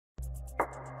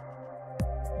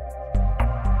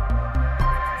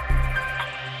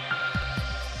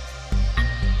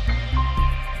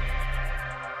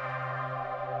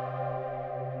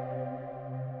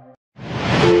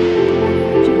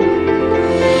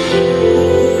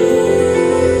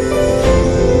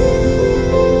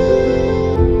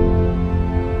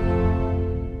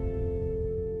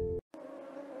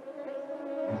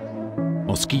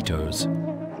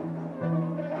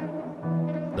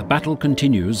battle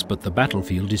continues, but the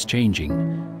battlefield is changing.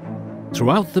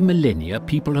 Throughout the millennia,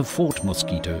 people have fought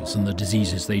mosquitoes and the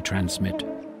diseases they transmit.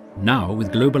 Now,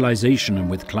 with globalization and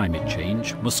with climate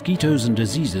change, mosquitoes and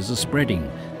diseases are spreading.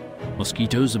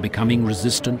 Mosquitoes are becoming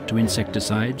resistant to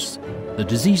insecticides. The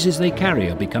diseases they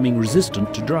carry are becoming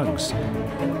resistant to drugs.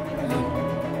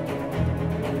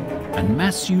 And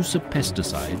mass use of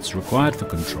pesticides required for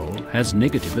control has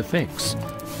negative effects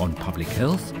on public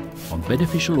health, on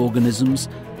beneficial organisms,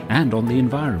 and on the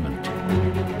environment.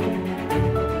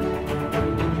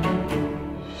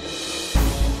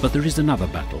 But there is another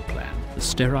battle plan, the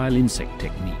Sterile Insect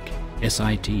Technique,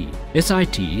 SIT.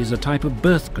 SIT is a type of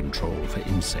birth control for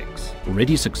insects.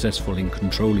 Already successful in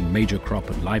controlling major crop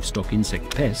and livestock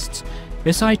insect pests,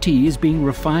 SIT is being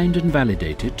refined and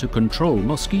validated to control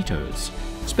mosquitoes.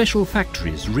 Special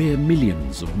factories rear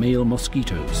millions of male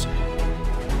mosquitoes,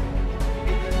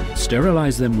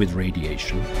 sterilize them with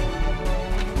radiation,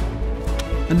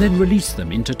 and then release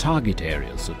them into target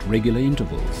areas at regular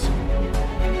intervals.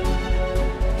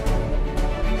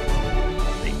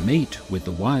 They mate with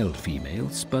the wild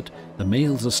females, but the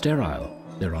males are sterile.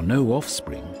 There are no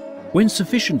offspring. When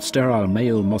sufficient sterile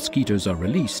male mosquitoes are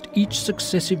released, each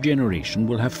successive generation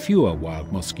will have fewer wild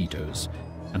mosquitoes,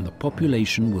 and the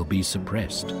population will be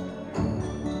suppressed.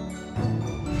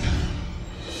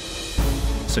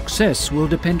 Success will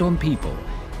depend on people,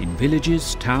 in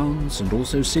villages, towns, and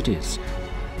also cities.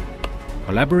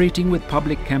 Collaborating with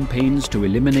public campaigns to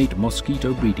eliminate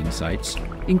mosquito breeding sites,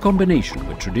 in combination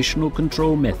with traditional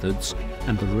control methods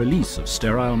and the release of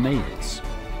sterile males.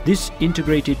 This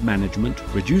integrated management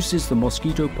reduces the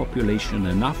mosquito population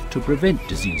enough to prevent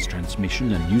disease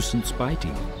transmission and nuisance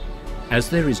biting. As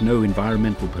there is no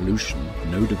environmental pollution,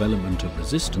 no development of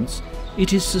resistance,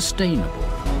 it is sustainable.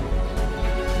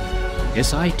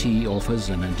 SIT offers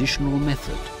an additional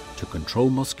method to control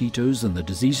mosquitoes and the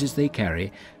diseases they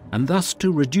carry, and thus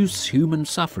to reduce human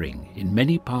suffering in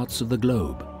many parts of the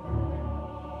globe.